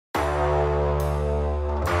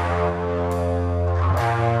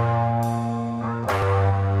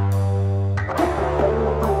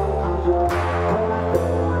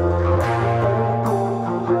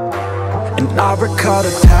recall the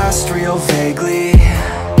past real vaguely.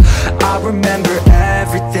 I remember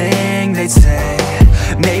everything they'd say.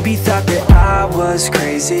 Maybe thought that I was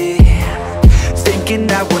crazy, thinking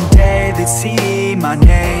that one day they'd see my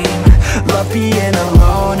name. Love being a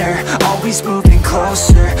loner, always moving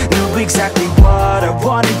closer. Knew exactly what I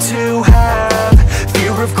wanted to have.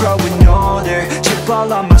 Fear of growing older, chip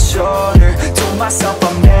all on my shoulder. Told myself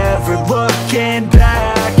I'm never looking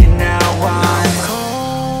back. And now I'm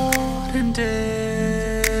cold and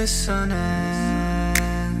dissonant.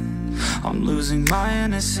 I'm losing my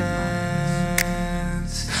innocence,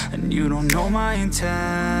 and you don't know my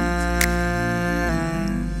intent.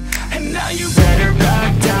 And now you better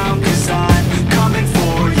back down, 'cause I'm coming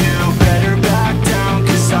for you. Better back down,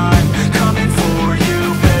 'cause I'm coming for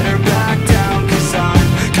you. Better back down, 'cause I'm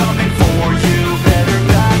coming for you. Better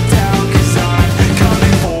back down, 'cause I'm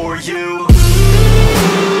coming for you.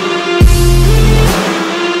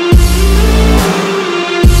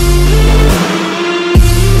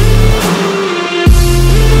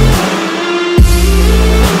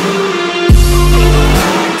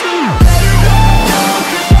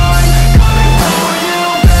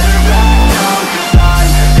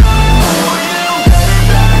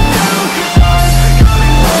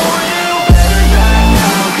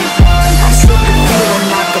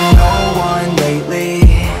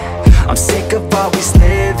 I'm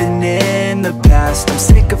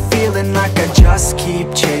sick of feeling like I just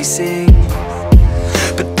keep chasing,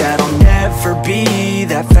 but that'll never be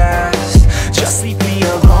that fast. Just leave me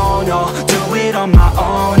alone, I'll do it on my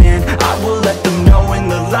own. And I will let them know when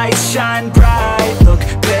the lights shine bright. Look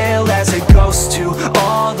pale as a ghost to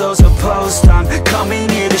all those opposed. I'm coming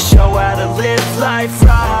here to show how to live life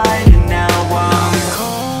right. And now I'm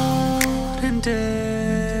cold and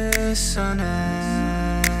dissonant.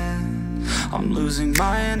 I'm losing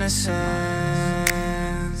my innocence,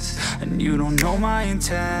 and you don't know my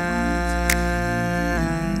intent.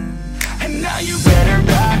 And now you better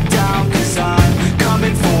back down, 'cause I'm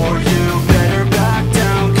coming for you. Better back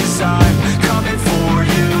down, 'cause I'm coming for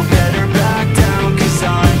you. Better back down, 'cause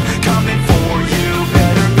I'm coming for you.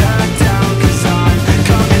 Better back down, 'cause I'm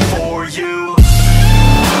coming for you.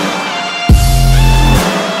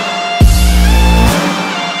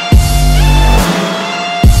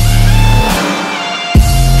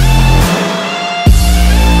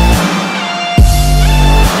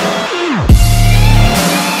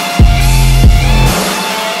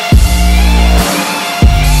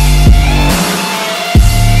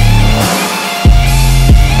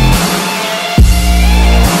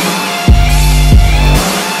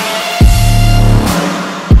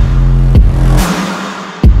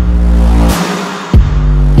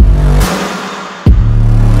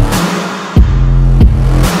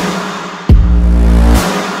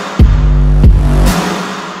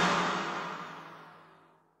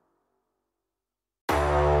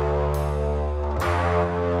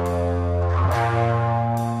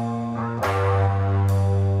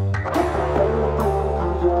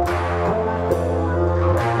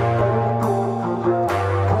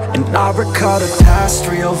 I recall the past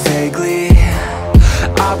real vaguely.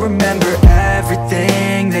 I remember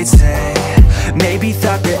everything they'd say. Maybe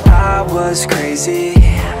thought that I was crazy,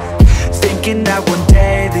 thinking that one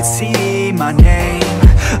day they'd see my name.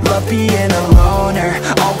 Love being a loner,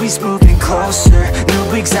 always moving closer.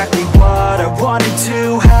 Knew exactly what I wanted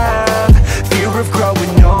to have. Fear of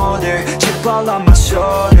growing older, chip all on my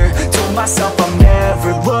shoulder. Told myself I'm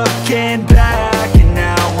never looking back. And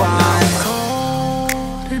now I'm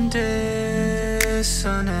cold and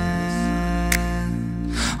dissonant.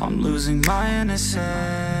 I'm losing my innocence,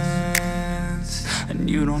 and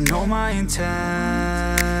you don't know my intent.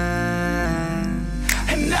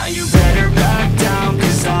 And now you better back down,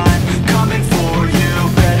 'cause I'm coming for you.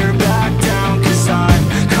 Better back down, 'cause I'm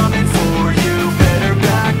coming for you. Better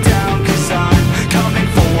back down, 'cause I'm coming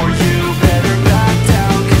for you. Better back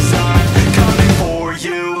down, 'cause I'm coming for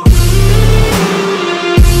you.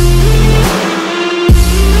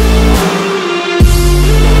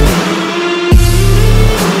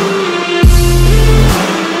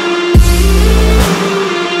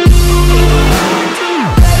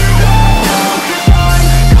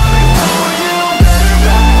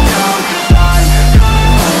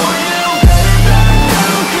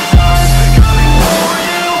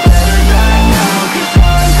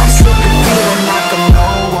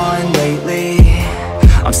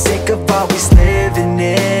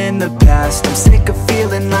 I'm sick of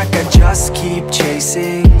feeling like I just keep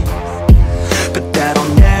chasing, but that'll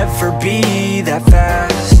never be that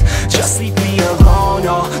fast. Just leave me alone,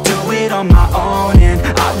 I'll do it on my own. And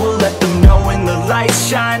I will let them know when the lights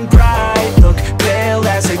shine bright. Look pale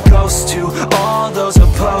as as a ghost to all those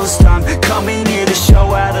opposed. I'm coming here to show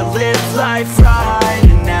how to live life right.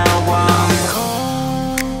 And now I'm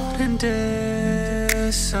cold and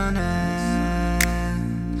dissonant.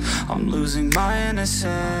 I'm losing my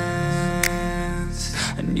innocence,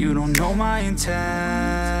 and you don't know my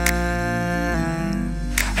intent.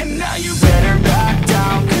 And now you better back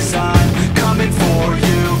down, 'cause I'm coming for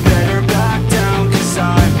you. Better back down, 'cause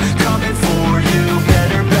I'm coming for you.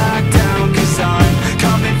 Better back down, 'cause I'm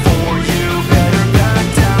coming for you. Better back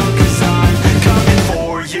down, 'cause I'm coming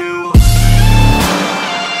for you.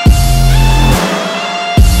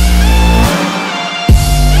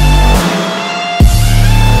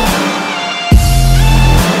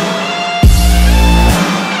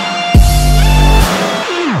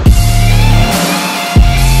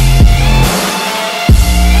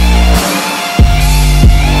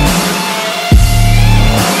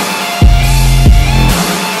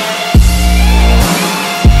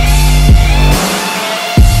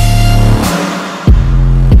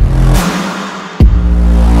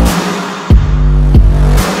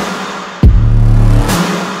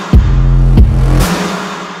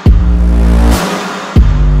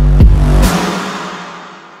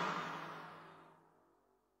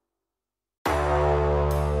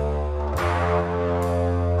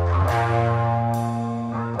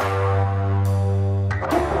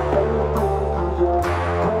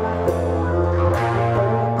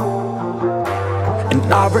 And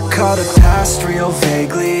I recall the past real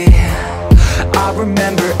vaguely. I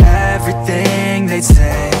remember everything they'd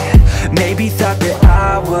say. Maybe thought that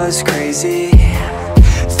I was crazy,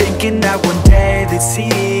 thinking that one day they'd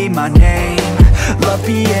see my name. Love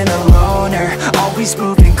being a loner, always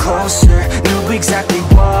moving closer. Knew exactly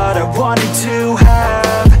what I wanted to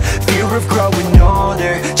have. Fear of growing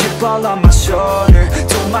older, chip all on my shoulder.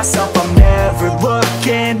 Told myself I'm never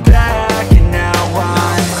looking back. And now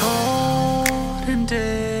I'm cold and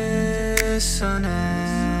dissonant.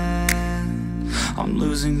 I'm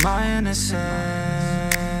losing my innocence,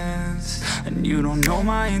 and you don't know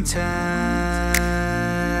my intent.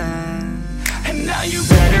 And now you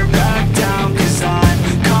better back down, 'cause I'm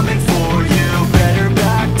coming for you. Better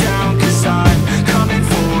back down, 'cause I'm coming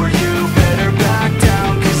for you. Better back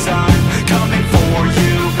down, 'cause I'm coming for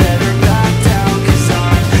you. Better back down, 'cause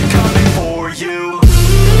I'm coming for you.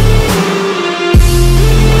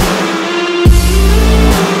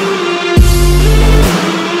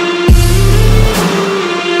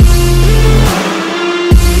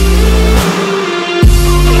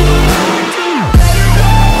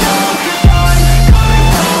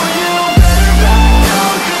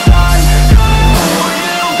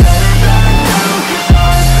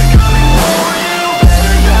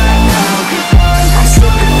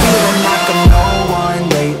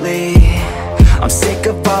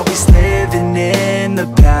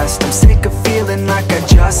 I'm sick of feeling like I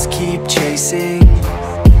just keep chasing,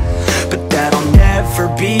 but that'll never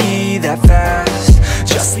be that fast.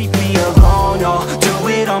 Just leave me alone, I'll do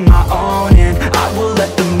it on my own. And I will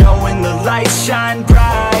let them know when the lights shine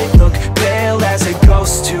bright. Look pale as a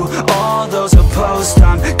ghost to all those opposed.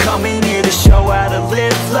 I'm coming here to show how to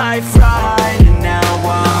live life right. And now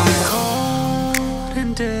I'm cold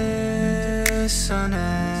and dissonant.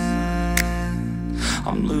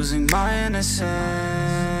 I'm losing my innocence,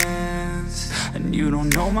 and you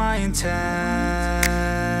don't know my intent.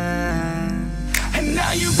 And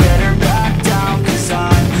now you better back down, 'cause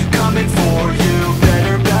I'm coming for you.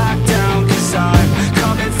 Better back down, 'cause I'm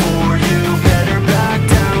coming for you. Better back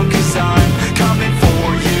down, 'cause I'm coming for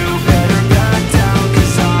you. Better back down,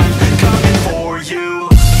 'cause I'm coming for you.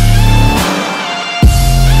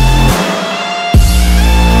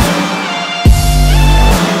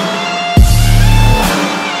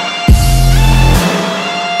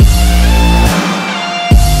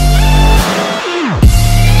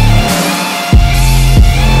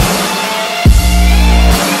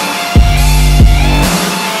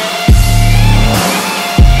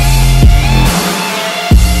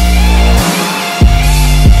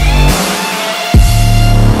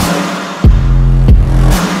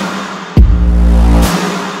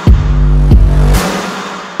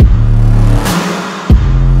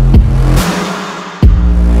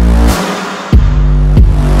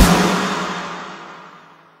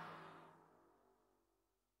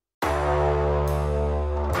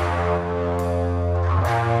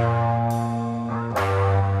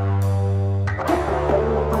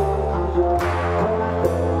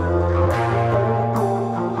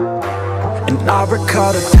 And I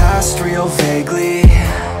recall the past real vaguely.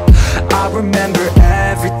 I remember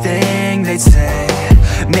everything they'd say.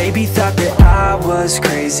 Maybe thought that I was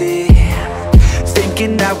crazy, thinking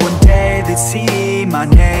thinking that one day they'd see my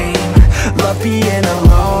name. Love being a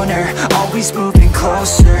loner, always moving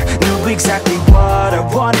closer. Knew exactly what I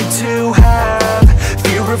wanted to have.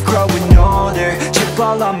 Fear of growing older, chip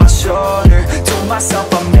all on my shoulder. Told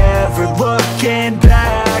myself I'm never looking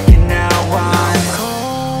back. And now I'm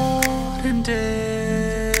cold and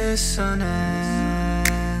dissonant.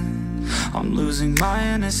 I'm losing my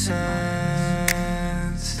innocence,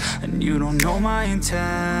 and you don't know my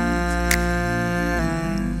intent.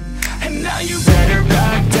 And now you better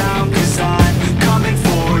back down, 'cause I'm coming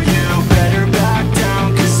for you. Better back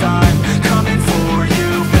down, 'cause I'm coming for you.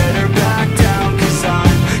 Better back down, 'cause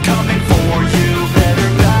I'm coming for you. Better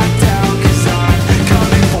back down, 'cause I'm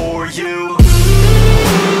coming for you.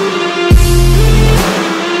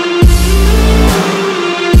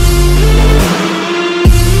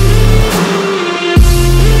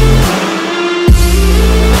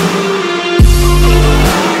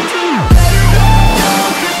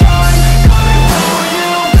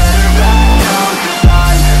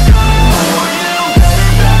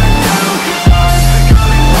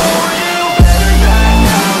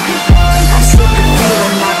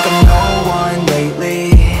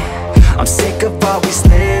 I'm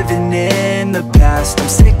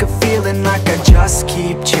sick of feeling like I just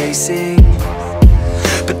keep chasing,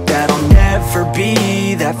 but that'll never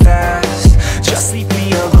be that fast. Just leave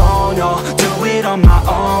me alone, I'll do it on my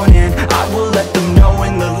own. And I will let them know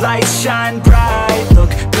when the lights shine bright.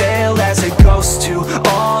 Look pale as a ghost to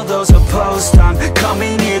all those opposed. I'm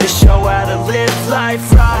coming here to show how to live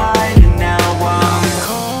life right. And now I'm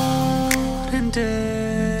cold and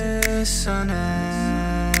dissonant.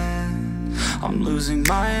 I'm losing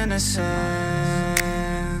my innocence,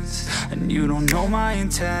 and you don't know my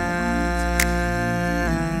intent.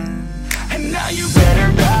 And now you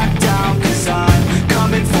better back down, 'cause I'm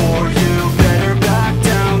coming for you. Better back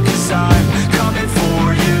down, 'cause I'm coming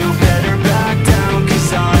for you. Better back down,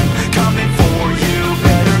 'cause I'm coming for you.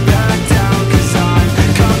 Better back down, 'cause I'm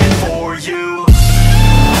coming for you.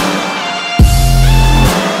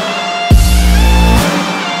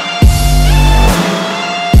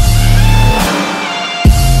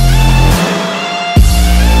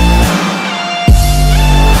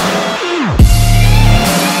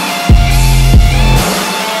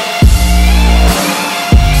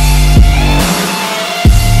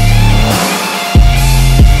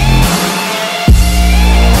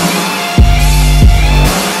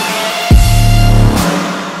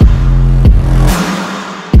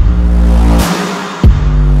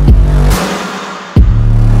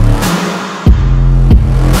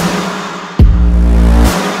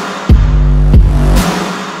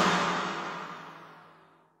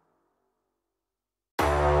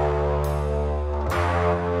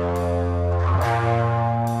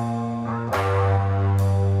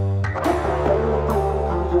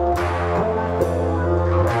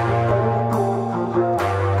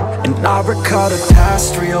 And I recall the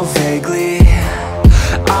past real vaguely.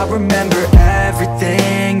 I remember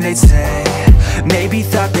everything they'd say. Maybe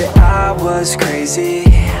thought that I was crazy,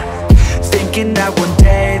 thinking that one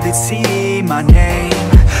day they'd see my name.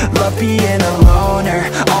 Love being a loner,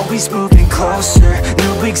 always moving closer.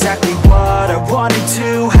 Knew exactly what I wanted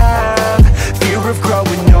to have. Fear of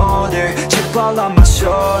growing older, chip all on my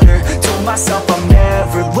shoulder. Told myself I'm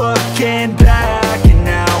never looking back. And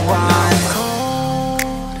now I'm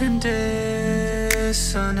cold and dissonant.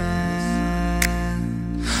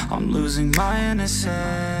 I'm losing my innocence,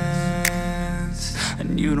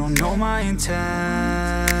 and you don't know my intent.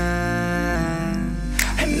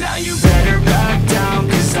 And now you better back down,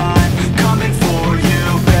 'cause I'm coming for you.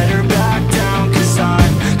 Better back down, 'cause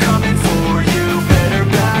I'm coming for you. Better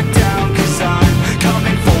back down, 'cause I'm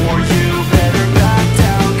coming for you. Better back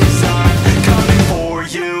down, 'cause I'm coming for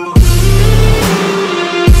you.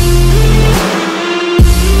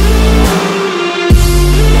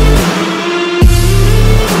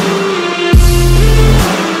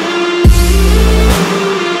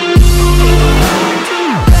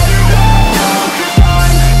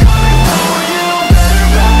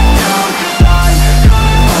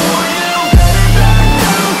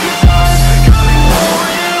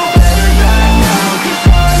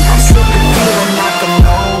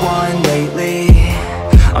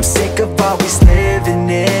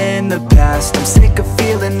 I'm sick of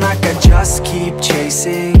feeling like I just keep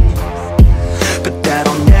chasing, but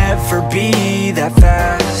that'll never be that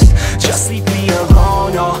fast. Just leave me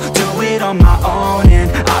alone, I'll do it on my own. And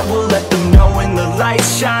I will let them know when the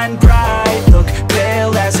lights shine bright. Look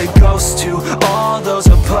pale as a ghost to all those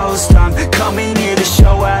opposed. I'm coming here to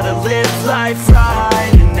show how to live life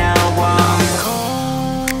right. And now I'm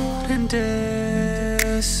cold and dissonant.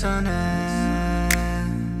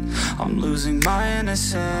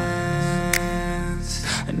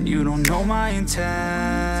 you don't know my intent.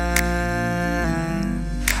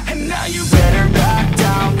 And now you better back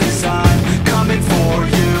down, cause I'm coming for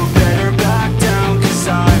you. Better back down, cause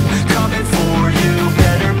I'm coming for you.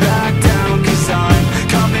 Better back down, cause I'm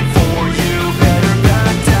coming for you. Better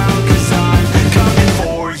back down, cause I'm coming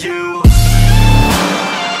for you.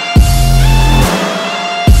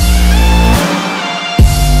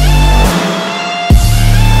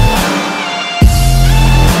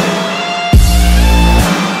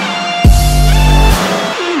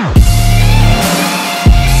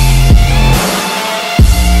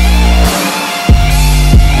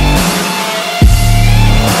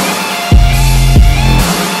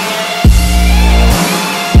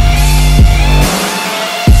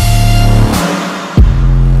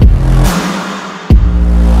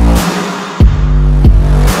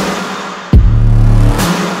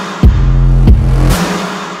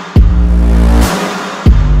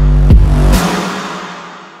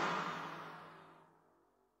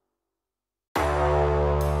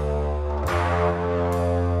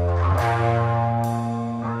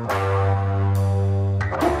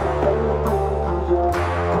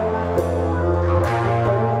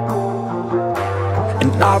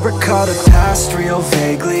 I recall the past real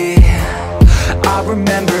vaguely. I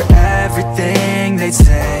remember everything they'd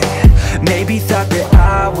say. Maybe thought that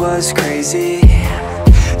I was crazy,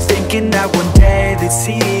 thinking that one day they'd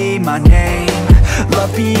see my name.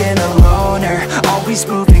 Love being a loner, always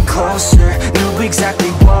moving closer. Knew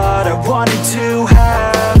exactly what I wanted to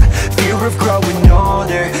have. Fear of growing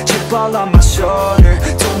older, chip all on my shoulder.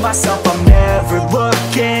 Told myself I'm never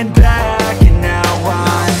looking back. And now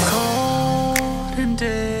I'm cold and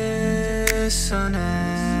dissonant.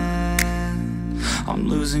 I'm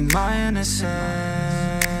losing my innocence,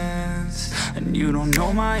 and you don't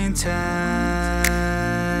know my intent.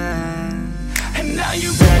 And now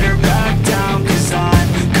you better back down, cause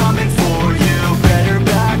I'm coming for you. Better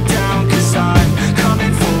back down, cause I'm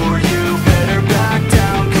coming for you. Better back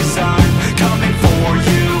down, cause I'm coming for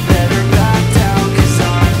you. Better back down, cause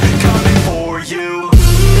I'm coming for you.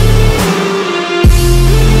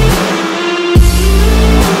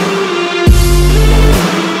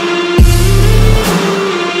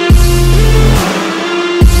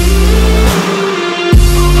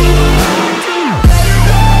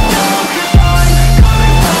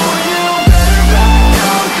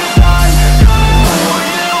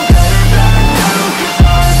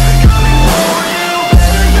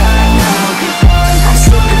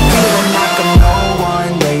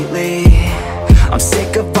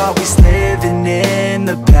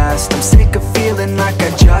 I'm sick of feeling like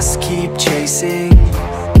I just keep chasing,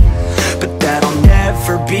 but that'll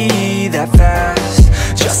never be that fast.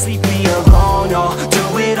 Just leave me alone, I'll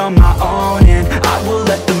do it on my own. And I will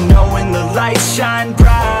let them know when the lights shine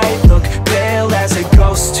bright. Look pale as a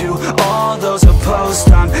ghost to all those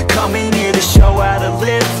opposed. I'm coming here to show how to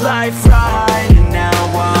live life right. And now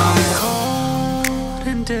I'm cold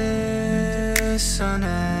and dissonant.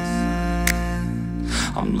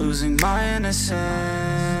 I'm losing my innocence,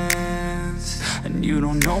 and you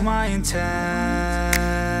don't know my intent.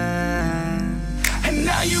 And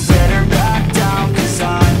now you better back down, cause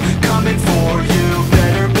I'm coming for you.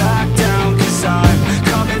 Better back down, cause I'm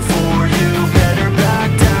coming for you. Better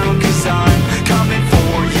back down, cause I'm coming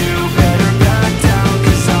for you. Better back down,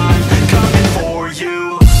 cause I'm coming for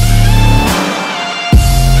you.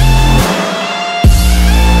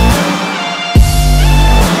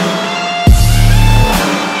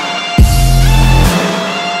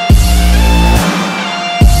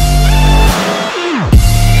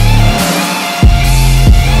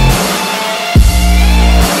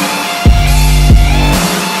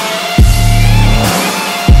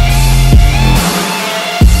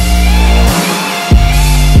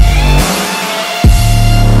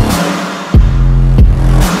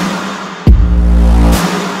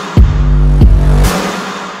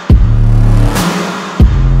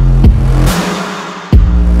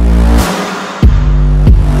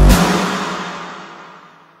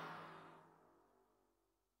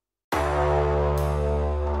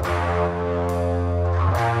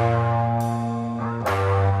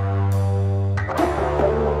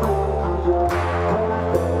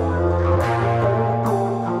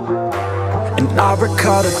 I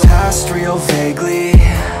recall the past real vaguely.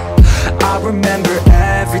 I remember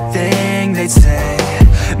everything they'd say.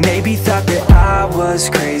 Maybe thought that I was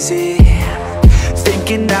crazy,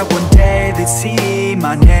 thinking that one day they'd see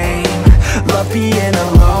my name. Love being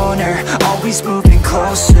a loner, always moving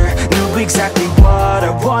closer. Knew exactly what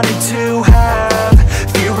I wanted to have.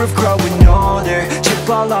 Fear of growing older, chip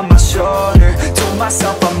all on my shoulder. Told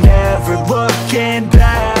myself I'm never looking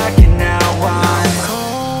back. And now I'm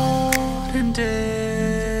cold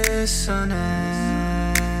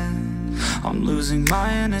I'm losing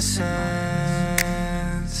my innocence,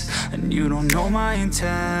 and you don't know my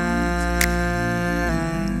intent.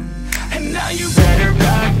 And now you better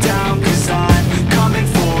back down, 'cause I'm coming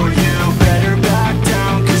for you. Better back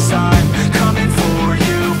down, 'cause I'm coming for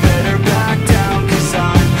you. Better back down, 'cause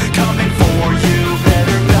I'm coming for you.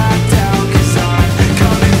 Better back down, 'cause I'm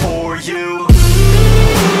coming for you.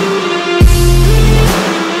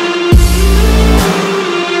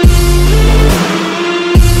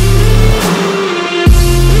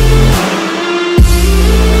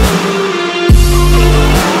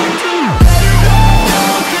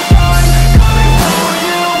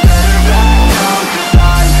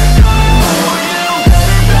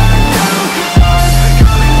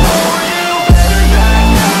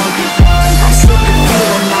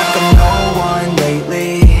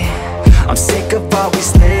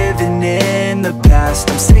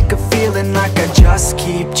 I'm sick of feeling like I just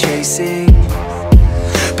keep chasing,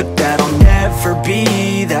 but that'll never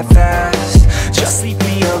be that fast. Just leave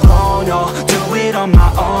me alone, I'll do it on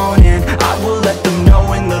my own, and I will let them know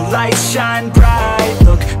when the lights shine bright.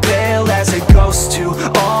 Look pale as a ghost to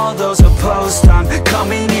all those opposed. I'm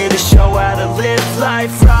coming here to show how to live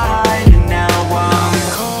life right. And now I'm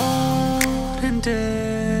cold and dissonant,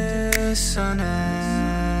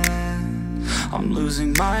 I'm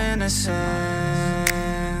losing my innocence,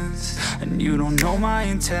 and you don't know my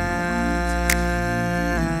intent.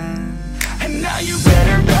 And now you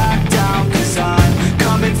better back down, 'cause I'm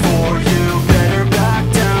coming for you. Better back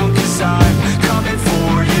down, 'cause I'm coming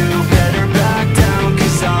for you. Better back down,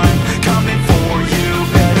 'cause I'm coming for you.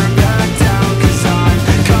 Better back down, 'cause I'm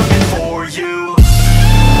coming for you.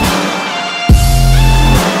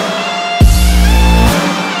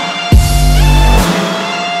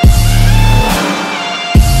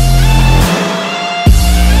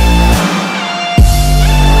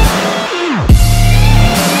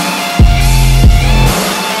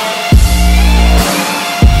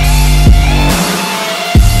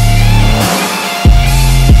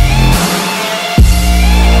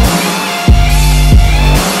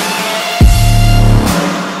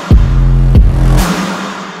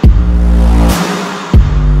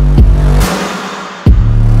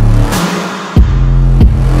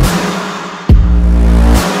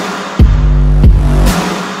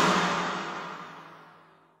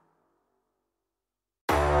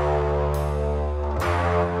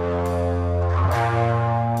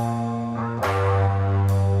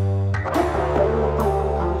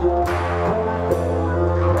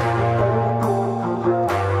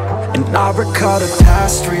 I recall the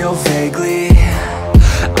past real vaguely.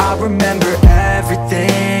 I remember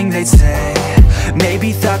everything they'd say.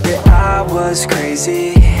 Maybe thought that I was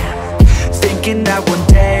crazy, thinking that one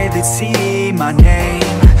day they'd see my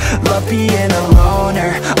name. Love being a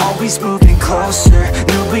loner, always moving closer.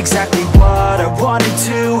 Knew exactly what I wanted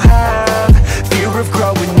to have. Fear of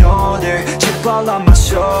growing older, chip all on my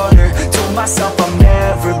shoulder. Told myself I'm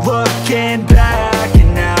never looking back.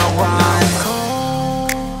 And now I'm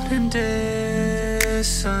cold and dissonant,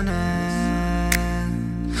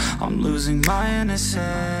 I'm losing my innocence,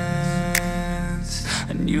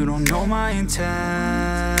 and you don't know my intent.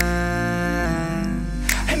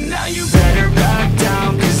 And now you better back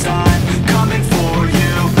down, 'cause I'm coming for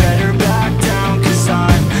you. Better back down, 'cause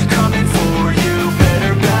I'm coming for you.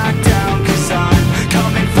 Better back down, 'cause I'm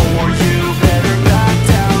coming for you. Better back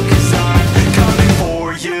down, 'cause I'm coming for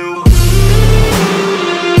you.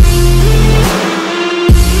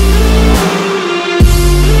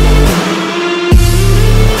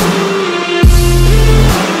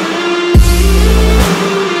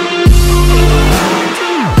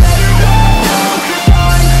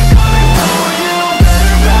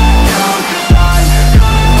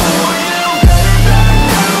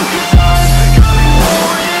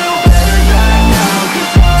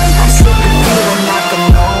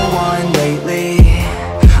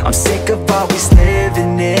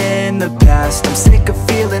 I'm sick of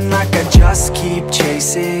feeling like I just keep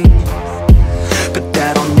chasing, but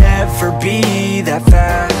that'll never be that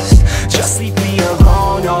fast. Just leave me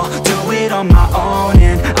alone, I'll do it on my own,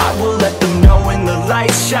 and I will let them know when the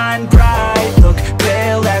lights shine bright. Look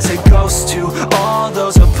pale as a ghost to all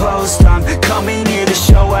those opposed. I'm coming here to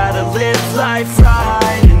show how to live life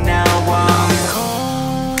right. And now I'm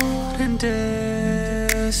cold and dissonant,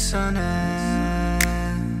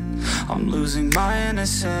 I'm losing my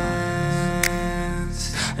innocence,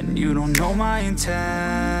 and you don't know my intent.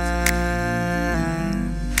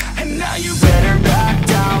 And now you better back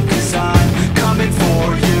down, 'cause I'm coming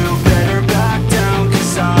for you. Better back down,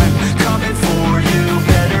 'cause I'm coming for you.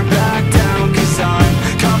 Better back down, 'cause I'm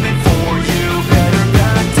coming for you. Better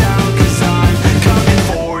back down, 'cause I'm coming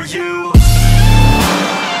for you.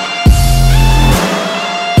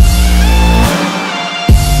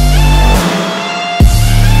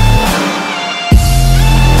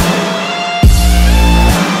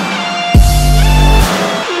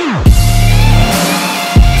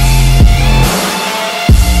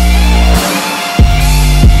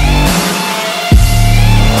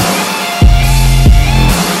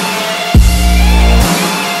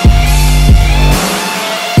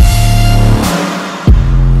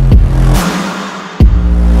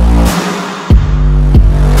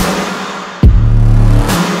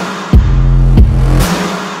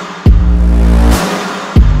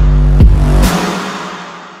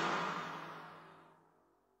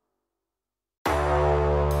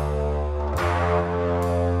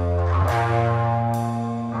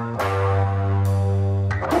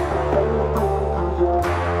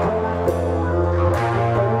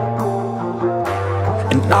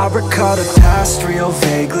 And I recall the past real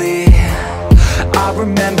vaguely. I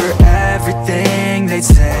remember everything they'd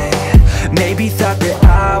say. Maybe thought that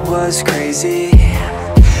I was crazy,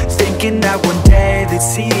 thinking that one day they'd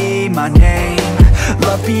see my name.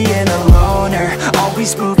 Love being a loner,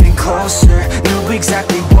 always moving closer. Knew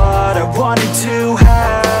exactly what I wanted to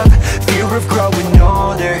have. Fear of growing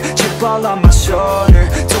older, chip all on my shoulder.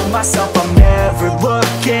 Told myself I'm never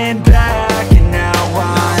looking back. And now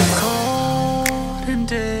I'm cold and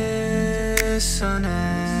dissonant.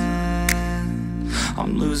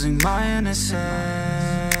 I'm losing my innocence,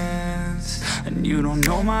 and you don't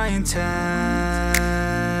know my intent.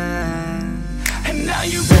 And now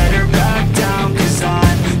you better back down, 'cause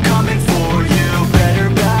I'm coming for you. Better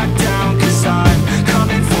back down, 'cause I'm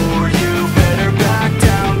coming for you. Better back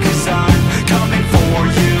down, 'cause I'm coming for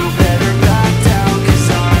you. Better back down, 'cause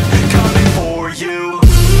I'm coming for you.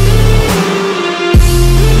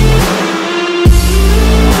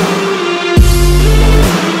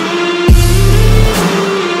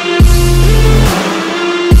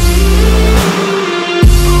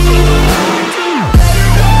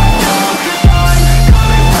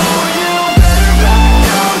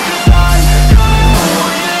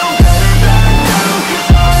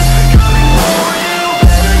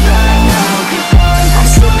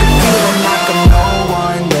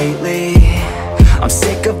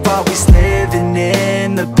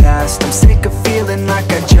 I'm sick of feeling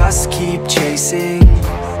like I just keep chasing,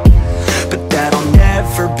 but that'll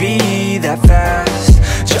never be that fast.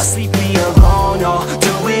 Just leave me alone, I'll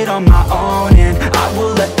do it on my own. And I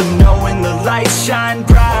will let them know when the lights shine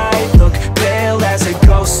bright. Look pale as a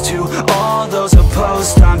ghost to all those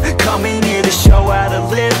opposed. I'm coming here to show how to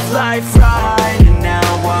live life right. And now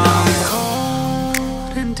I'm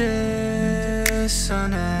cold and dissonant.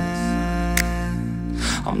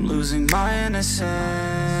 I'm losing my innocence,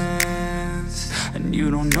 and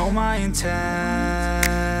you don't know my intent.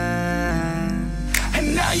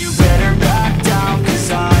 And now you better back down,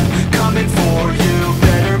 'cause I'm coming for you.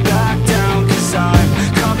 Better back down, 'cause I'm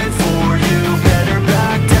coming for you. Better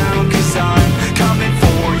back down, 'cause I'm coming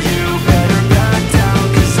for you. Better back down,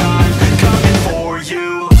 'cause I'm coming for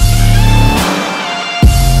you.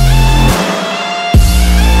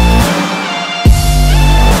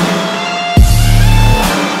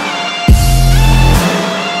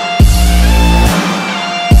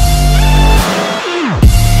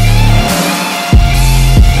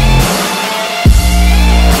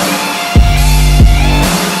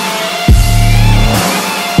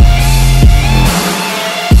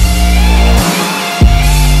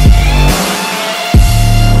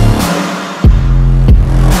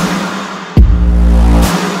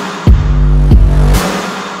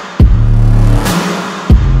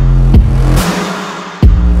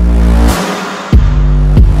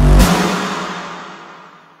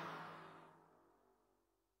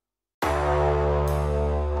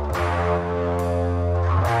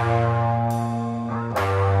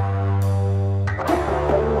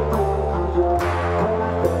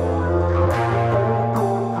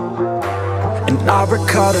 And I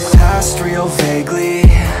recall the past real vaguely.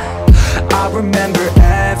 I remember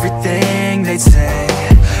everything they'd say.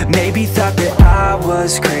 Maybe thought that I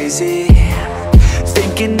was crazy,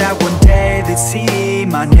 thinking that one day they'd see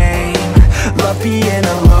my name. Love being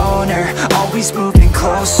a loner, always moving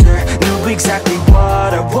closer. Knew exactly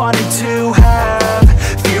what I wanted to have.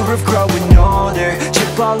 Fear of growing older,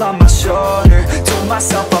 chip all on my shoulder. Told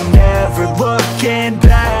myself I'm never looking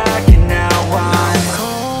back. And now I'm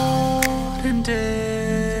cold and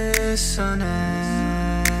dissonant.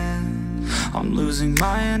 I'm losing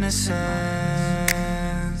my innocence,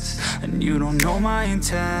 and you don't know my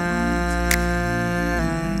intent.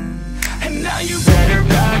 And now you better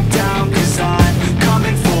back down, 'cause I'm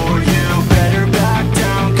coming for you. Better back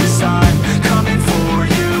down, 'cause I'm coming for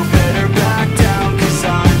you. Better back down, 'cause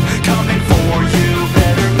I'm coming for you.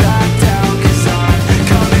 Better back down, 'cause I'm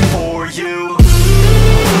coming for you.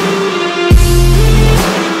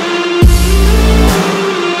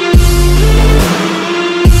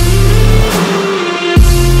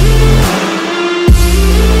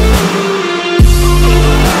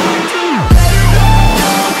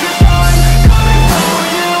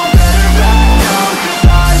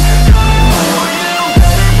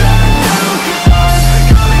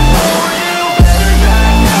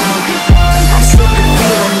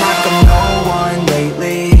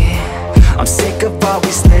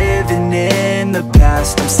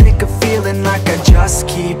 I'm sick of feeling like I just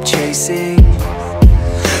keep chasing,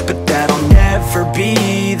 but that'll never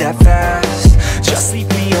be that fast. Just leave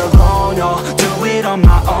me alone, I'll do it on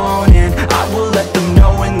my own. And I will let them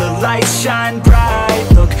know when the lights shine bright.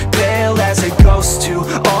 Look pale as a ghost to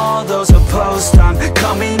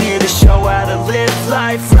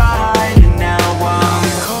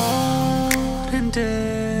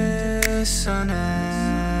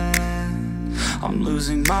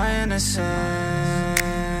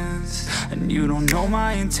and you don't know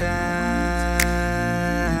my intent.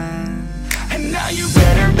 And now you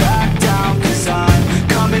better back down, 'cause I'm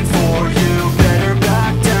coming for you. Better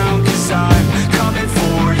back down, 'cause I'm coming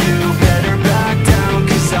for you. Better back down,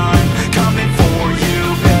 'cause I'm coming for you.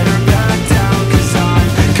 Better back down, 'cause I'm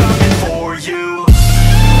coming for you.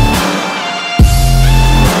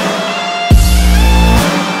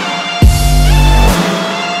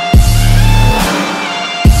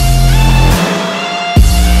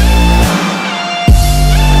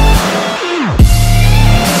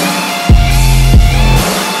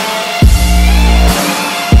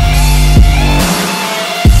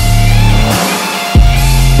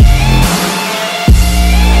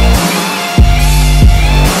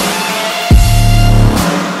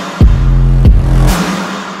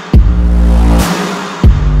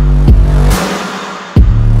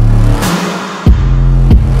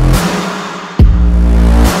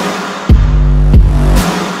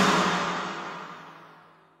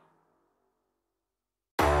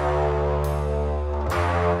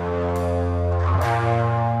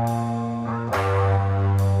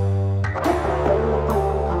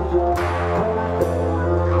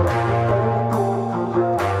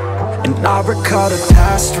 I recall the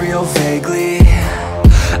past real vaguely.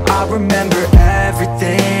 I remember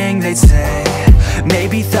everything they'd say.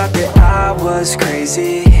 Maybe thought that I was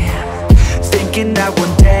crazy, thinking that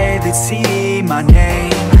one day they'd see my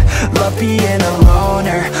name. Love being a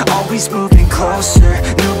loner, always moving closer.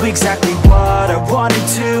 Knew exactly what I wanted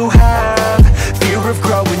to have. Fear of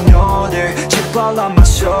growing older, chip all on my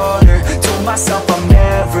shoulder. Told myself I'm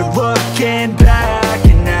never looking back.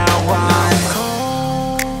 And now I'm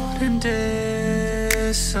cold and dissonant.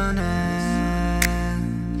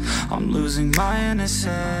 I'm losing my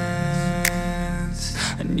innocence,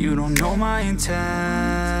 and you don't know my intent.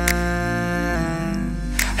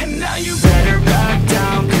 And now you better back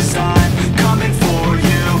down, 'cause I'm coming for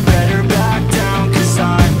you. Better back down, 'cause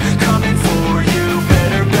I'm coming for you.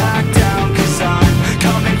 Better back down, 'cause I'm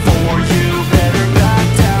coming for you. Better back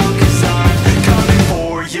down, 'cause I'm coming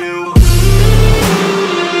for you.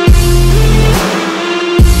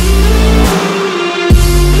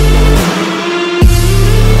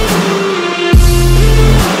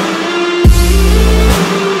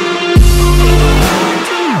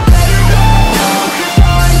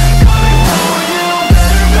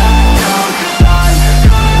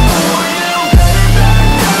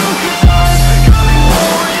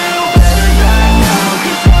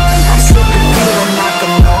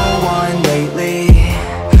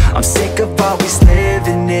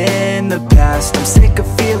 I'm sick of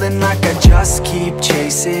feeling like I just keep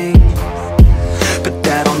chasing, but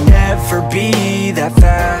that'll never be that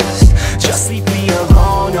fast. Just leave me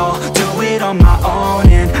alone, I'll do it on my own,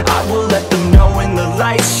 and I will let them know when the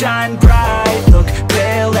lights shine bright. Look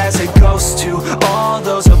pale as a ghost to all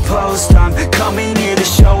those opposed. I'm coming here to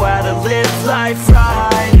show how to live life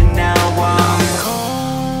right. And now I'm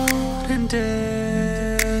cold and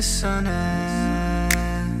dissonant.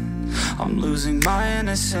 I'm losing my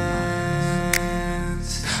innocence,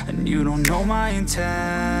 and you don't know my intent.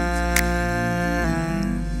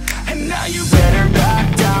 And now you better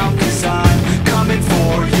back down, 'cause I'm coming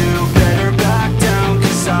for you. Better back down,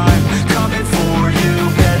 'cause I'm coming for you.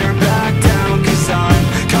 Better back down, 'cause I'm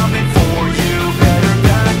coming for you. Better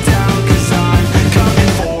back down, 'cause I'm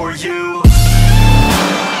coming for you.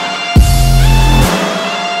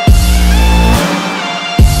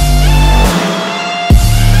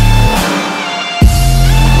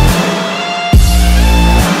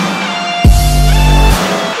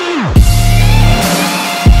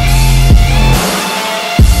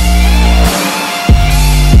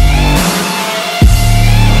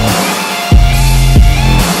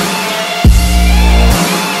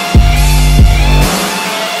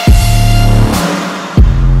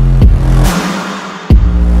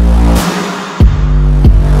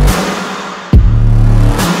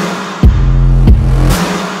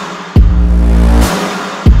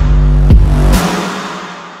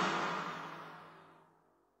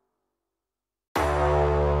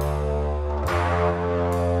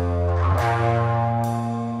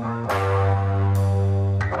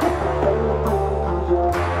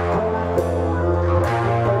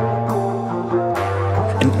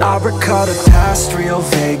 I recall the past real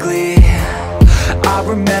vaguely. I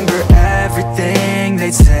remember everything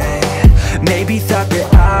they'd say. Maybe thought that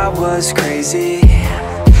I was crazy,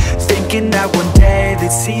 thinking that one day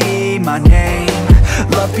they'd see my name.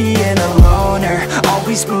 Love being a loner,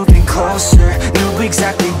 always moving closer. Knew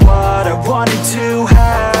exactly what I wanted to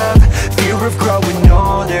have. Fear of growing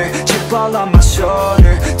older, chip all on my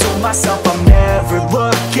shoulder. Told myself I'm never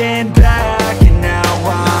looking back. And now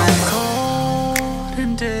I'm cold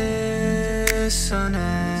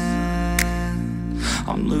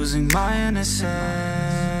my innocence,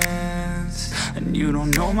 and you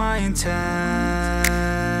don't know my intent.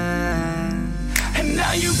 And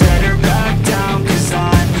now you better back down, 'cause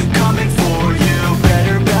I'm coming for you.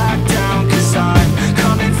 Better back down, 'cause I'm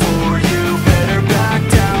coming for you. Better back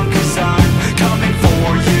down, 'cause I'm coming for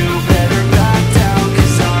you. Better back down,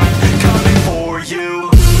 'cause I'm coming for you.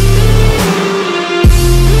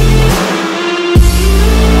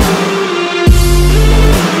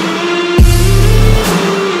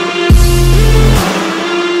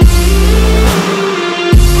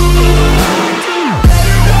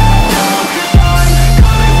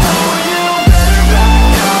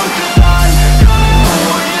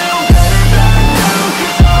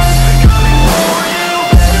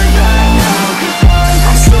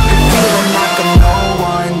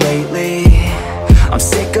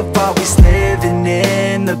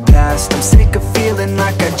 I'm sick of feeling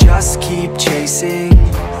like I just keep chasing,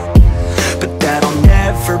 but that'll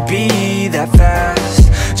never be that fast.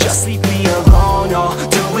 Just leave me alone, I'll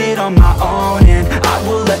do it on my own, and I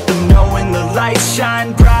will let them know when the lights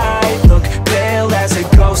shine bright. Look pale as a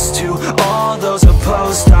ghost to all those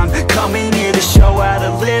opposed. I'm coming here to show how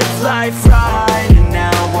to live life right. And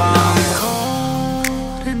now I'm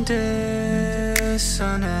cold and dissonant,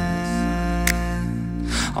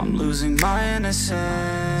 I'm losing my innocence,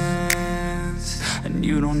 and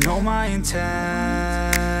you don't know my intent.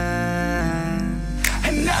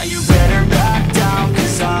 And now you better back down,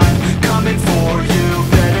 'cause I'm coming for you.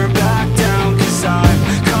 Better back down, 'cause I'm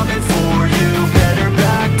coming for you. Better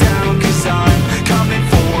back down, 'cause I'm coming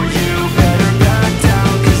for you. Better back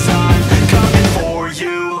down, 'cause I'm coming for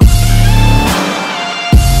you.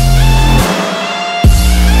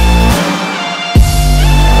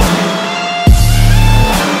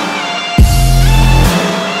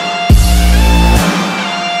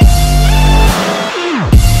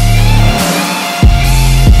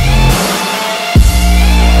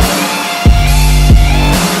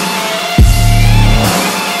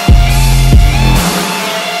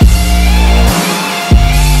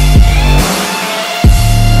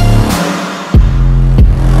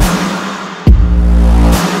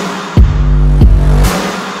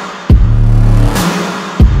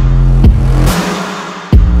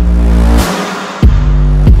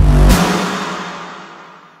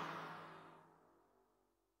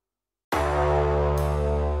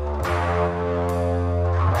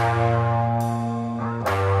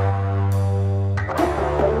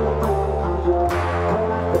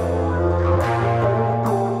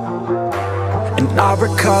 And I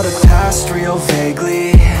recall the past real vaguely.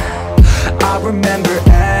 I remember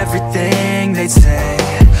everything they'd say.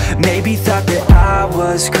 Maybe thought that I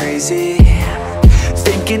was crazy,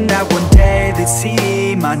 thinking that one day they'd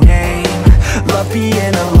see my name. Love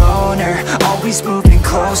being a loner, always moving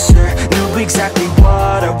closer. Knew exactly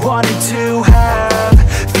what I wanted to have.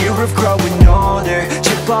 Fear of growing older,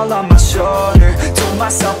 chip all on my shoulder. Told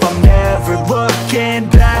myself I'm never looking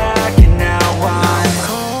back. And now I'm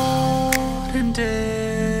cold and dissonant,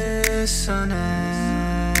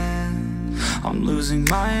 I'm losing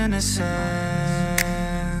my innocence,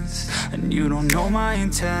 and you don't know my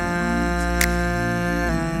intent.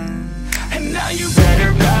 And now you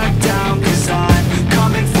better back down, 'cause I'm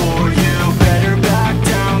coming for you. Better back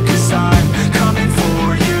down, 'cause I'm coming for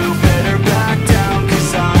you. Better back down,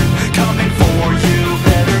 'cause I'm coming for you.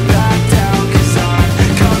 Better back down, 'cause I'm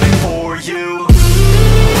coming for you.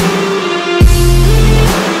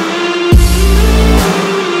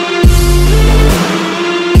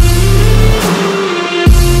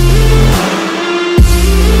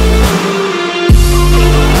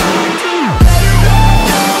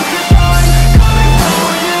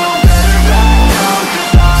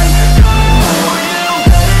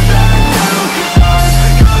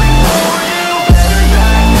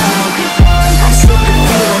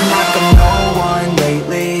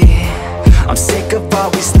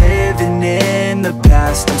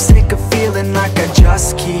 I'm sick of feeling like I just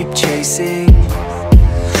keep chasing,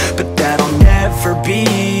 but that'll never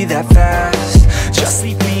be that fast. Just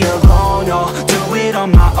leave me alone, I'll do it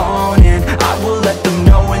on my own, and I will let them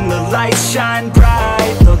know when the lights shine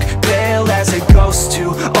bright. Look pale as a ghost to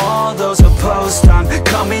all those opposed. I'm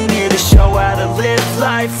coming here to show how to live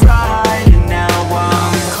life right. And now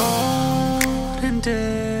I'm cold and dissonant,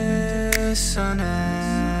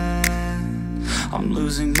 I'm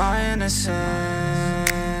losing my innocence,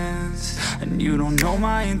 and you don't know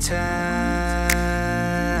my intent.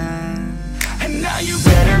 And now you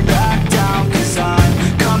better back down, 'cause I'm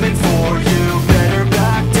coming for you. Better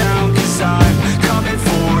back down, 'cause I'm coming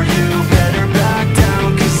for you. Better back down,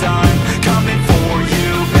 'cause I'm coming for you.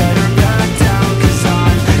 Better back down, 'cause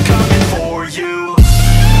I'm coming for you.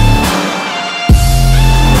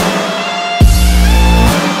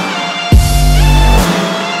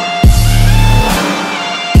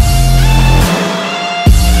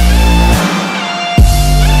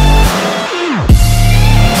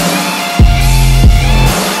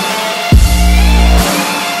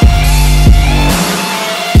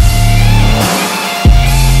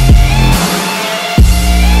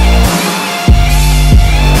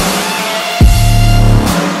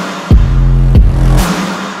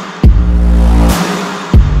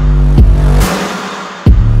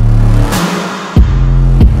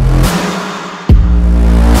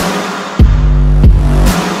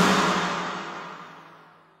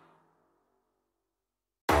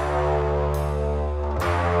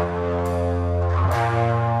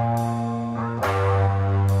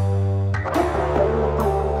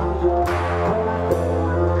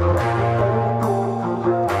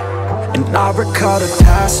 I recall the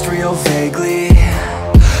past real vaguely.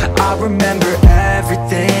 I remember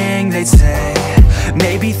everything they'd say.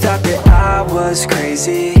 Maybe thought that I was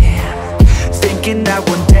crazy, thinking that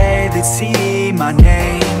one day they'd see my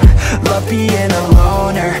name. Love being a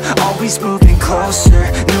loner, always moving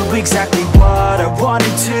closer. Knew exactly what I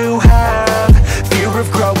wanted to have. Fear of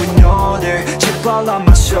growing older, chip all on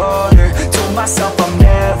my shoulder. Told myself I'm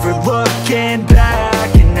never looking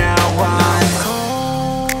back. And now I'm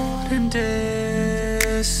cold and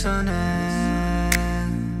dissonant.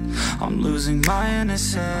 I'm losing my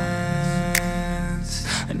innocence,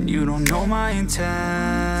 and you don't know my intent.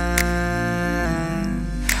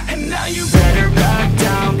 And now you better back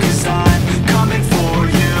down, 'cause I'm coming for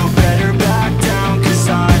you. Better back down, 'cause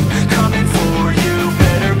I'm coming for you.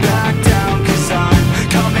 Better back down, 'cause I'm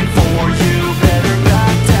coming for you. Better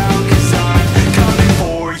back down, 'cause I'm coming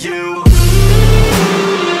for you.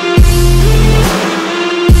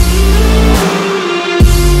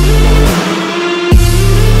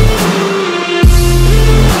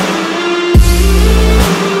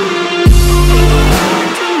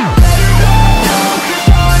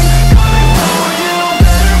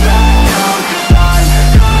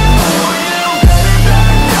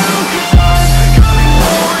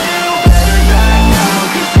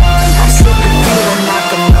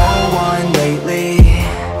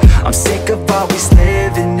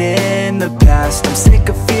 I'm sick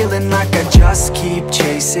of feeling like I just keep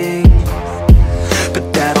chasing,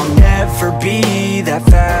 but that'll never be that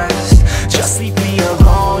fast. Just leave me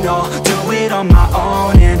alone, I'll do it on my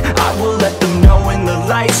own. And I will let them know when the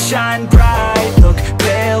lights shine bright. Look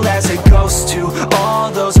pale as a ghost to all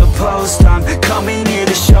those opposed. I'm coming here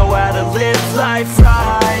to show how to live life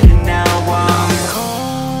right. And now I'm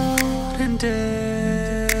cold and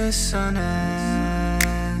dissonant.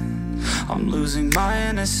 I'm losing my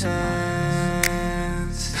innocence,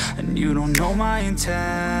 and you don't know my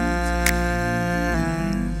intent.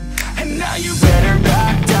 And now you better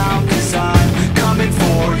back down, 'cause I'm coming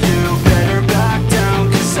for you. Better back down,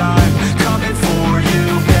 'cause I'm coming for you.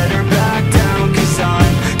 Better back down, 'cause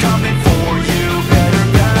I'm coming for you. Better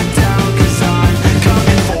back down, 'cause I'm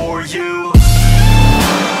coming for you.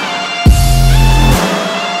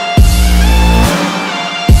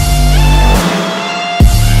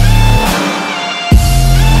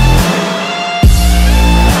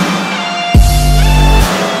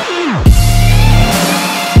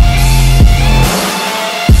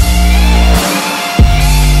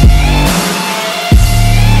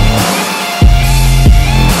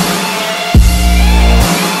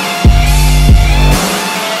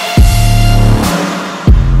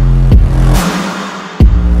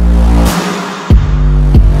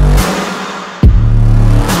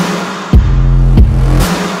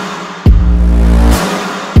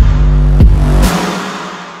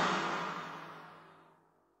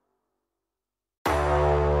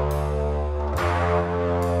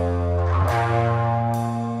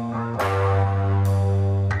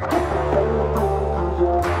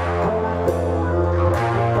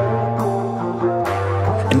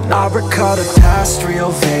 I recall the past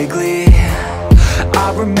real vaguely.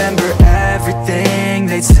 I remember everything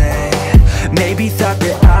they'd say. Maybe thought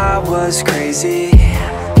that I was crazy,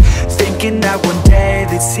 thinking that one day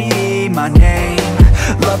they'd see my name.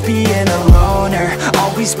 Love being a loner,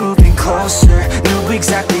 always moving closer. Knew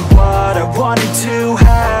exactly what I wanted to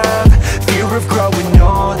have. Fear of growing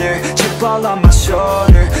older, chip all on my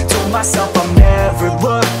shoulder. Told myself I'm never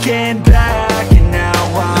looking back. And now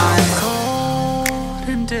I'm cold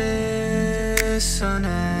and dissonant.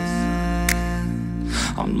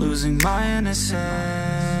 I'm losing my innocence,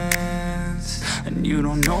 and you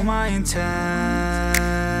don't know my intent.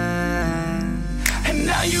 And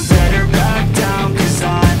now you better back down, 'cause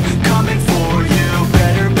I'm coming for you.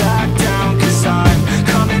 Better back down, 'cause I'm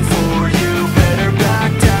coming for you. Better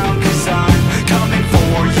back down, 'cause I'm coming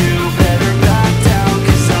for you. Better back down,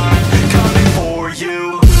 'cause I'm coming for you.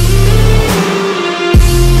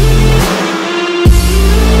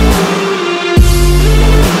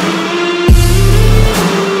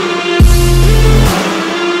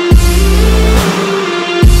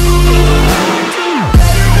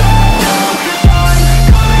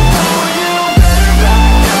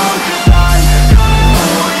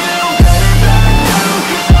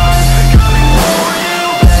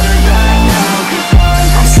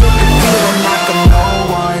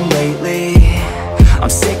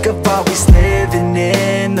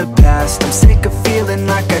 I'm sick of feeling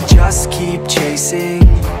like I just keep chasing,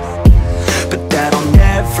 but that'll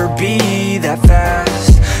never be that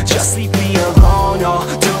fast. Just leave me alone, I'll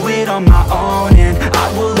do it on my own. And I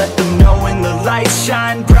will let them know when the lights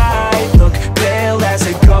shine bright. Look pale as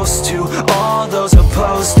a ghost ghost to all those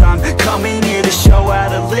opposed. I'm coming here to show how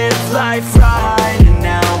to live life right. And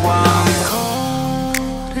now I'm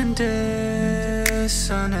cold and dissonant.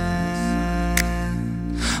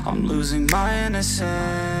 I'm losing my innocence,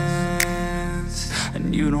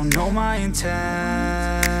 and you don't know my intent.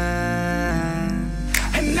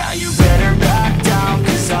 And now you better back down,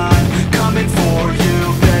 'cause I'm coming for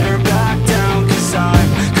you. Better back down, 'cause I'm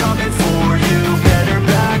coming for you. Better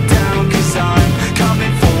back down, 'cause I'm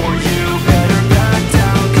coming for you. Better back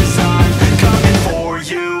down, 'cause I'm coming for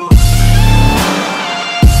you.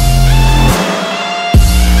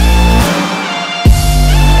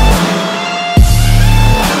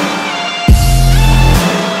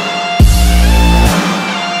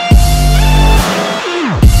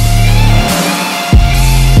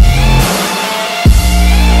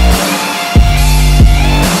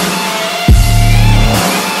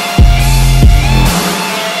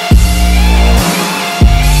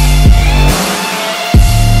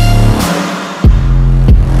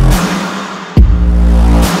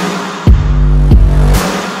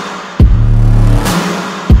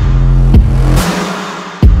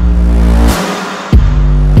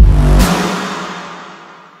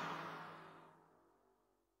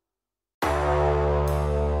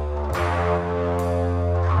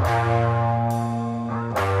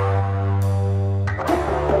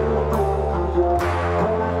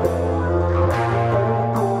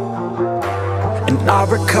 And I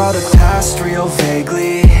recall the past real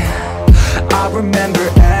vaguely. I remember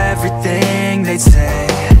everything they'd say.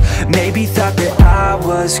 Maybe thought that I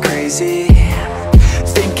was crazy,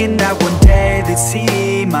 thinking that one day they'd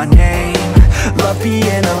see my name. Love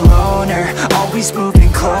being a loner, always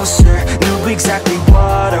moving closer. Knew exactly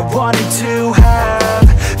what I wanted to have.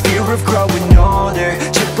 Fear of growing older,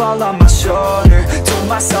 chip all on my shoulder. Told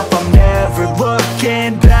myself I'm never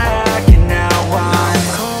looking back. And now I'm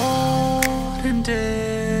cold and dissonant.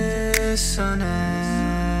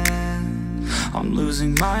 I'm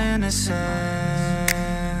losing my innocence,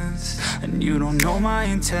 and you don't know my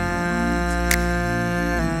intent.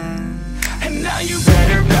 And now you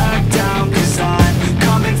better back down, 'cause I'm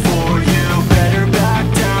coming for you. Better back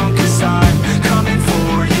down, 'cause I'm coming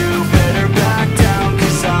for you. Better back down,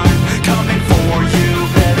 'cause I'm coming for you.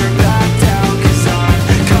 Better back down, 'cause I'm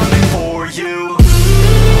coming for you.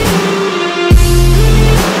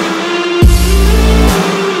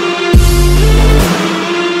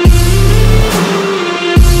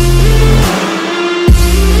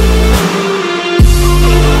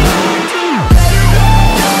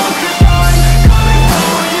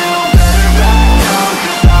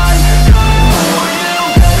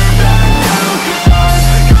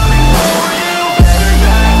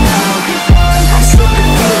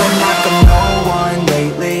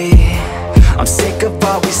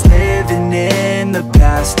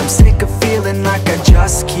 I'm sick of feeling like I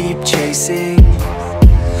just keep chasing,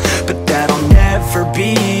 but that'll never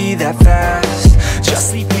be that fast.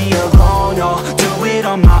 Just leave me alone, I'll do it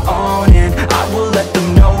on my own. And I will let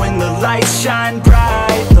them know when the lights shine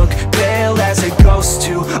bright. Look pale as a ghost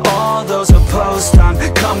to all those opposed. I'm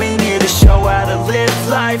coming here to show how to live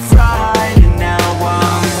life right. And now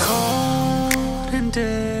I'm cold and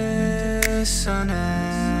dissonant.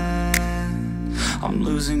 I'm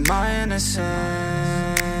losing my innocence,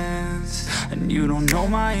 and you don't know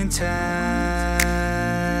my intent.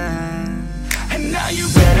 And now you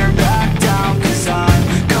better back down, 'cause I'm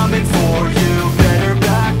coming for you. Better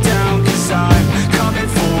back down, 'cause I'm coming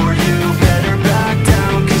for you. Better back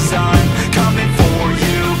down, 'cause I'm coming for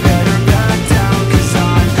you. Better back down, 'cause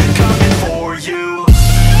I'm coming for you.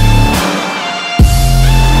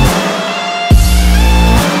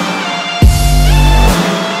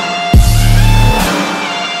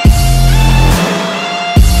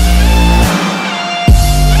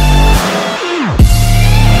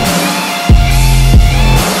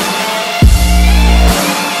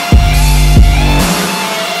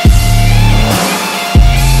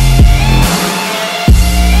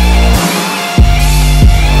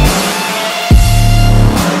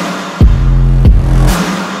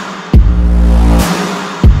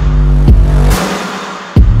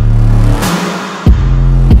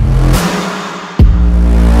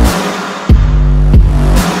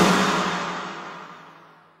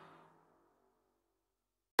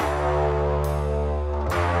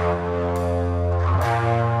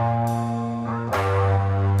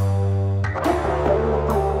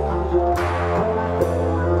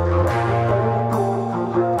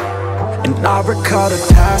 And I recall the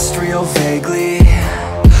past real vaguely.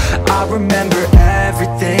 I remember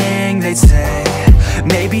everything they'd say.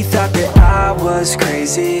 Maybe thought that I was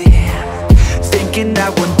crazy, thinking thinking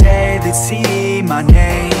that one day they'd see my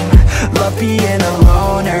name. Love being a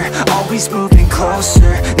loner, always moving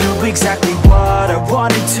closer. Knew exactly what I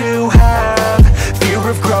wanted to have. Fear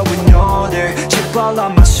of growing older, chip all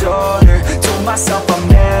on my shoulder. Told myself I'm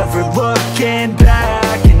never looking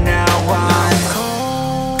back. And now I'm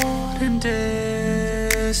cold and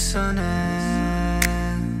dissonant.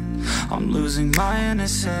 I'm losing my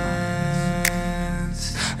innocence,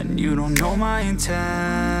 and you don't know my intent.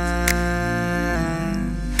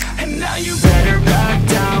 And now you better back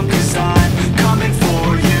down, 'cause I'm coming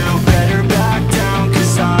for you. Better back down,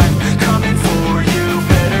 'cause I'm coming for you.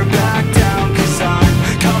 Better back down, 'cause I'm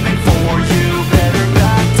coming for you. Better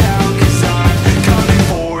back down, 'cause I'm coming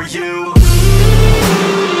for you.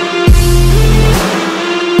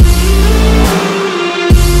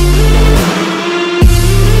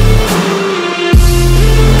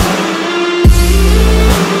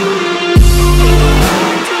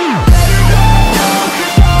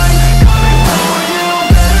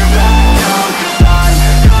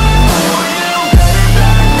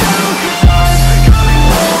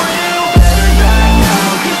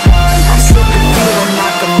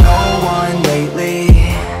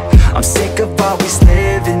 I'm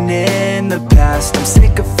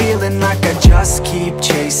sick of feeling like I just keep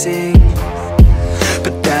chasing,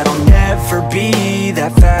 but that'll never be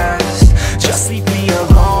that fast. Just leave me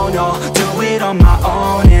alone, I'll do it on my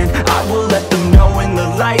own. And I will let them know when the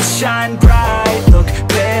lights shine bright. Look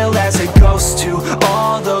pale as a ghost to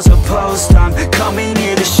all those opposed. I'm coming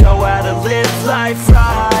here to show how to live life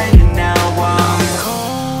right. And now I'm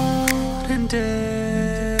cold and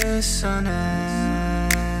dissonant.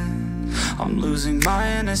 I'm losing my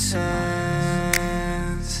innocence,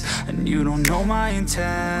 and you don't know my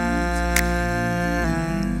intent.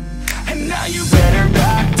 And now you better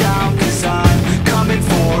back down, 'cause I'm coming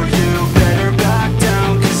for you. Better back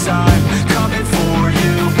down, 'cause I'm coming for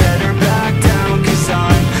you. Better back down, 'cause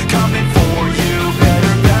I'm coming for you.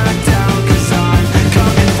 Better back down, 'cause I'm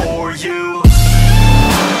coming for you.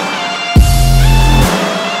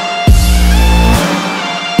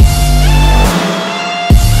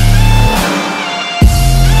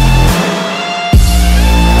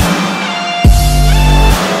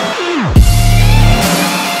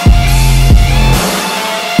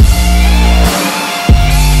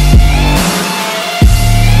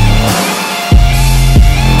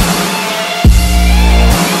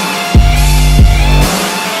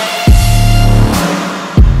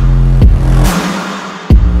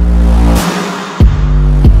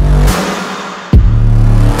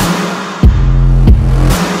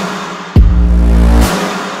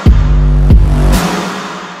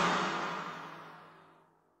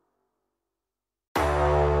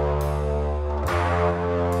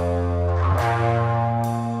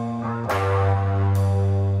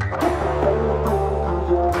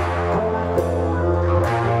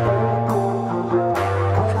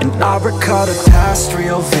 I recall the past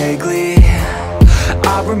real vaguely.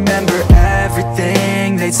 I remember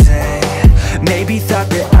everything they'd say. Maybe thought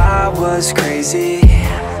that I was crazy,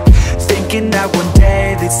 thinking that one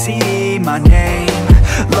day they'd see my name.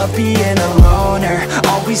 Love being a loner,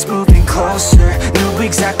 always moving closer. Knew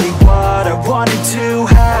exactly what I wanted to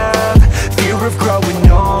have. Fear of growing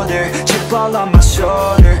older, chip all on my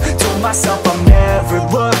shoulder. Told myself I'm never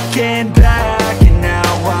looking back. And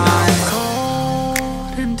now I'm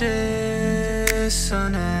cold and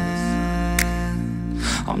dissonant.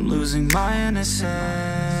 I'm losing my innocence,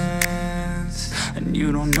 and you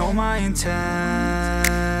don't know my intent.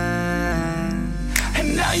 And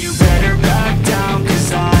now you better back down, 'cause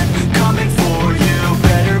I'm coming for you.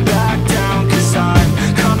 Better back down, 'cause I'm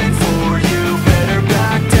coming for you. Better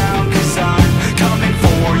back down, 'cause I'm coming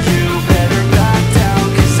for you. Better back down,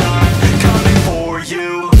 'cause I'm coming for you.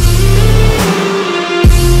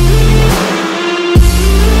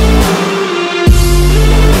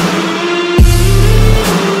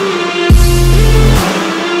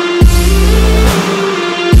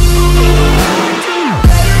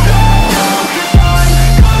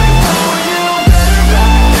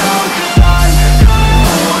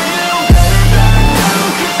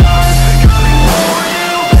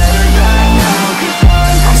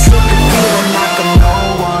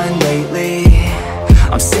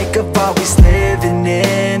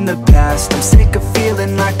 I'm sick of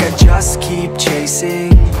feeling like I just keep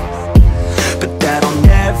chasing, but that'll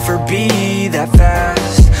never be that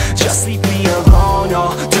fast. Just leave me alone,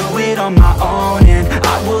 I'll do it on my own. And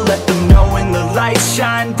I will let them know when the lights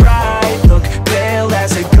shine bright. Look pale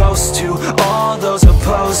as a ghost to all those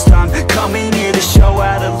opposed. I'm coming here to show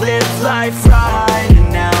how to live life right. And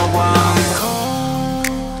now I'm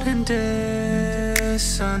cold and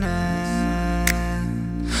dissonant.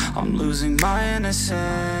 I'm losing my innocence,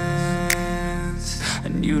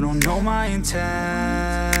 and you don't know my intent.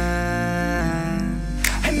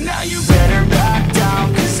 And now you better back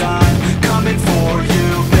down, 'cause I'm coming for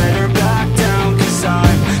you. Better back down, 'cause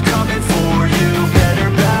I'm coming for you.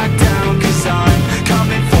 Better back down, 'cause I'm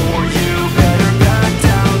coming for you. Better back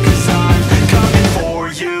down, 'cause I'm coming for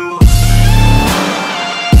you.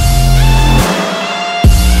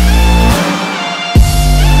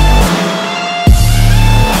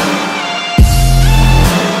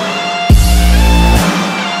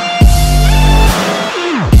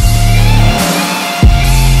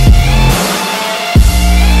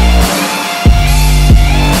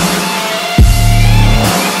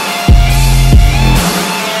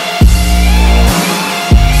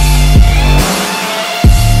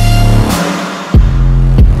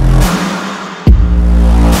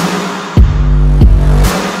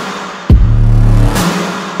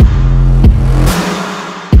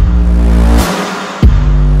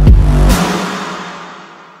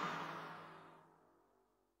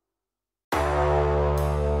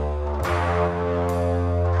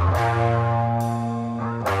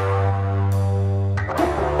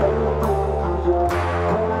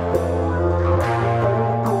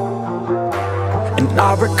 And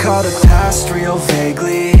I recall the past real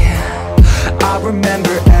vaguely. I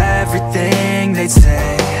remember everything they'd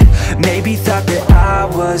say. Maybe thought that I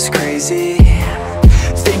was crazy,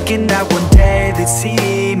 thinking that one day they'd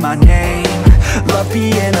see my name. Love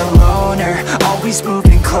being a loner, always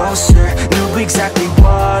moving closer. Knew exactly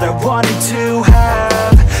what I wanted to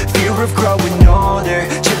have. Fear of growing older,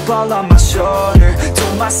 chip all on my shoulder.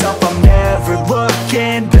 Told myself I'm never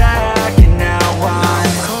looking back. And now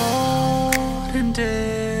I'm cold and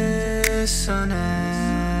dissonant.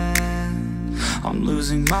 I'm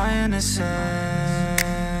losing my innocence,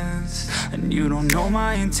 and you don't know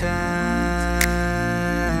my intent.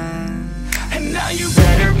 And now you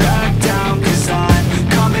better back down, 'cause I'm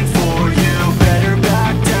coming for you. Better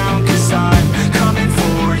back down, 'cause I'm coming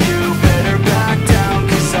for you. Better back down,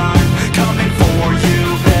 'cause I'm coming for you.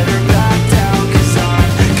 Better back down, 'cause I'm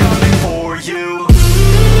coming for you.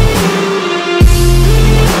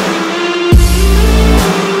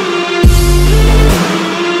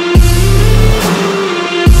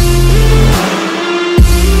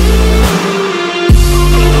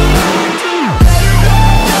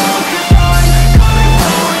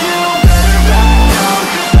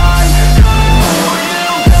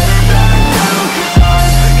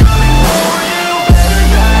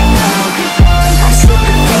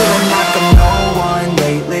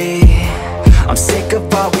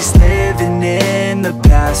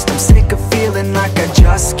 I'm sick of feeling like I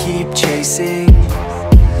just keep chasing,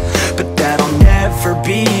 but that'll never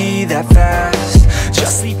be that fast.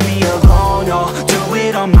 Just leave me alone, I'll do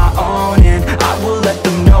it on my own. And I will let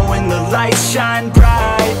them know when the lights shine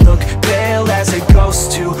bright. Look pale as a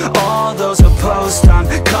ghost to all those opposed. I'm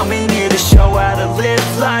coming here to show how to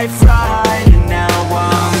live life right. And now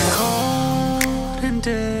I'm cold and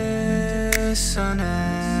dissonant.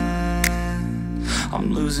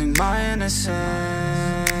 I'm losing my innocence,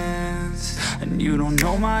 and you don't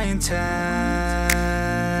know my intent.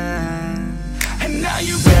 And now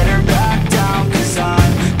you better back down, 'cause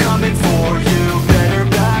I'm coming for you.